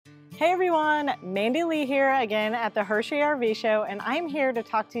Hey everyone, Mandy Lea here again at the Hershey RV show, and I'm here to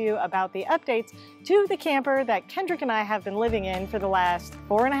talk to you about the updates to the camper that Kendrick and I have been living in for the last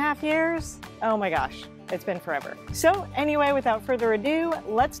 4.5 years. Oh my gosh, it's been forever. So anyway, without further ado,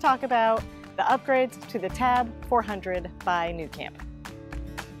 let's talk about the upgrades to the Tab 400 by nuCamp.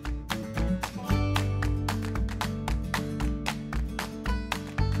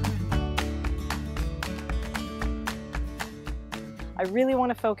 I really want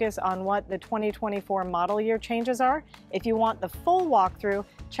to focus on what the 2024 model year changes are. If you want the full walkthrough,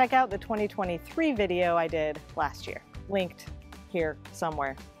 check out the 2023 video I did last year, linked here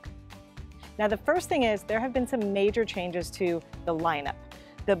somewhere. Now the first thing is there have been some major changes to the lineup.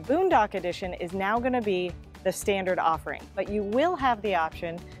 The Boondock Edition is now going to be the standard offering, but you will have the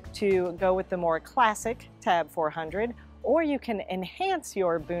option to go with the more classic Tab 400, or you can enhance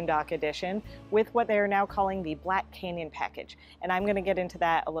your Boondock Edition with what they are now calling the Black Canyon Package, and I'm going to get into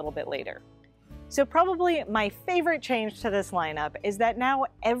that a little bit later. So probably my favorite change to this lineup is that now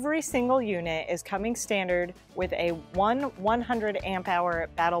every single unit is coming standard with a 100 amp hour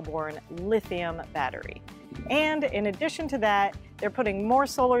Battleborn lithium battery. And in addition to that, they're putting more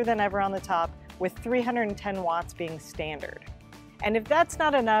solar than ever on the top, with 310 watts being standard. And if that's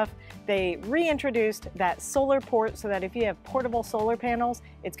not enough, they reintroduced that solar port so that if you have portable solar panels,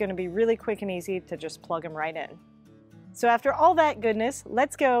 it's going to be really quick and easy to just plug them right in. So after all that goodness,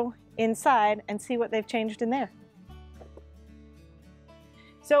 let's go inside and see what they've changed in there.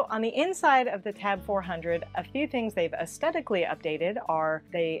 So on the inside of the Tab 400, a few things they've aesthetically updated are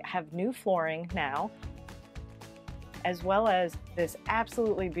they have new flooring now, as well as this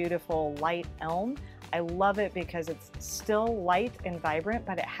absolutely beautiful light elm. I love it because it's still light and vibrant,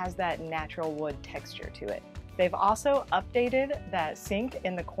 but it has that natural wood texture to it. They've also updated that sink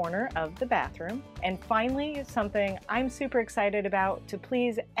in the corner of the bathroom. And finally, something I'm super excited about to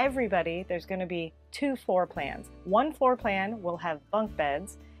please everybody, there's going to be 2 floor plans. One floor plan will have bunk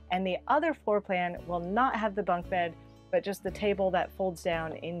beds, and the other floor plan will not have the bunk bed, but just the table that folds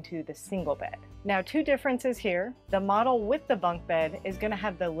down into the single bed. Now, 2 differences here. The model with the bunk bed is going to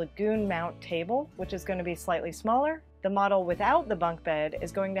have the Lagoon mount table, which is going to be slightly smaller. The model without the bunk bed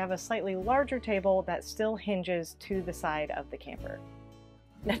is going to have a slightly larger table that still hinges to the side of the camper.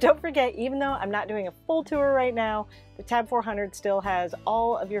 Now don't forget, even though I'm not doing a full tour right now, the Tab 400 still has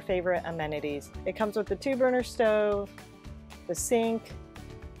all of your favorite amenities. It comes with the 2-burner stove, the sink,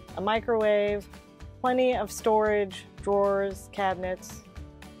 a microwave, plenty of storage, drawers, cabinets,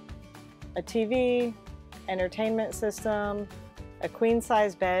 a TV, entertainment system, a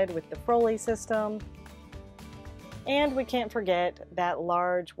queen-size bed with the Froley system, and we can't forget that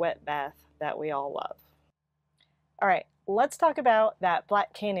large wet bath that we all love. All right, let's talk about that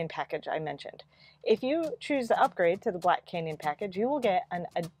Black Canyon package I mentioned. If you choose to upgrade to the Black Canyon package, you will get an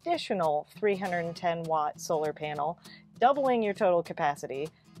additional 310 watt solar panel, doubling your total capacity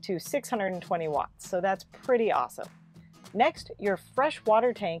to 620 watts, so that's pretty awesome. Next, your fresh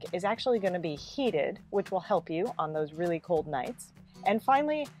water tank is actually going to be heated, which will help you on those really cold nights. And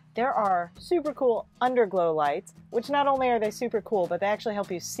finally, there are super cool underglow lights, which not only are they super cool, but they actually help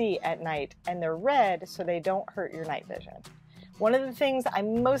you see at night, and they're red so they don't hurt your night vision. One of the things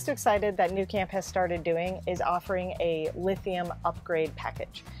I'm most excited that nuCamp has started doing is offering a lithium upgrade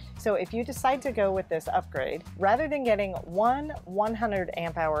package. So if you decide to go with this upgrade, rather than getting one 100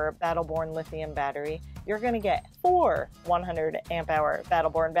 amp hour Battleborn lithium battery, you're going to get 4 100 amp hour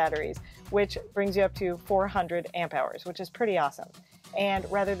Battleborn batteries, which brings you up to 400 amp hours, which is pretty awesome. And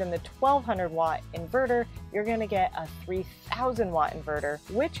rather than the 1200 watt inverter, you're going to get a 3000 watt inverter,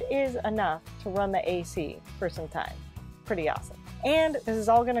 which is enough to run the AC for some time. Pretty awesome. And this is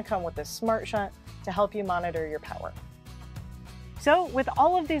all going to come with a smart shunt to help you monitor your power. So with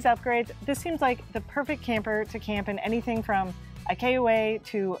all of these upgrades, this seems like the perfect camper to camp in anything from a KOA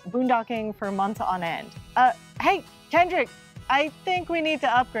to boondocking for months on end. Hey, Kendrick, I think we need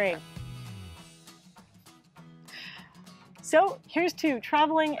to upgrade. So here's to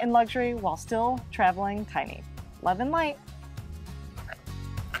traveling in luxury while still traveling tiny. Love and light.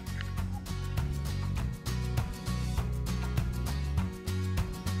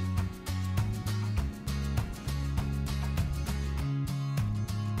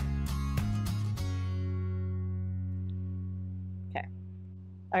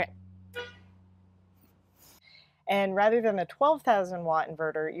 Okay. And rather than a 12,000 watt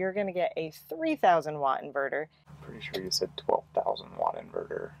inverter, you're going to get a 3,000 watt inverter. Pretty sure you said 12,000 watt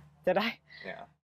inverter. Did I? Yeah.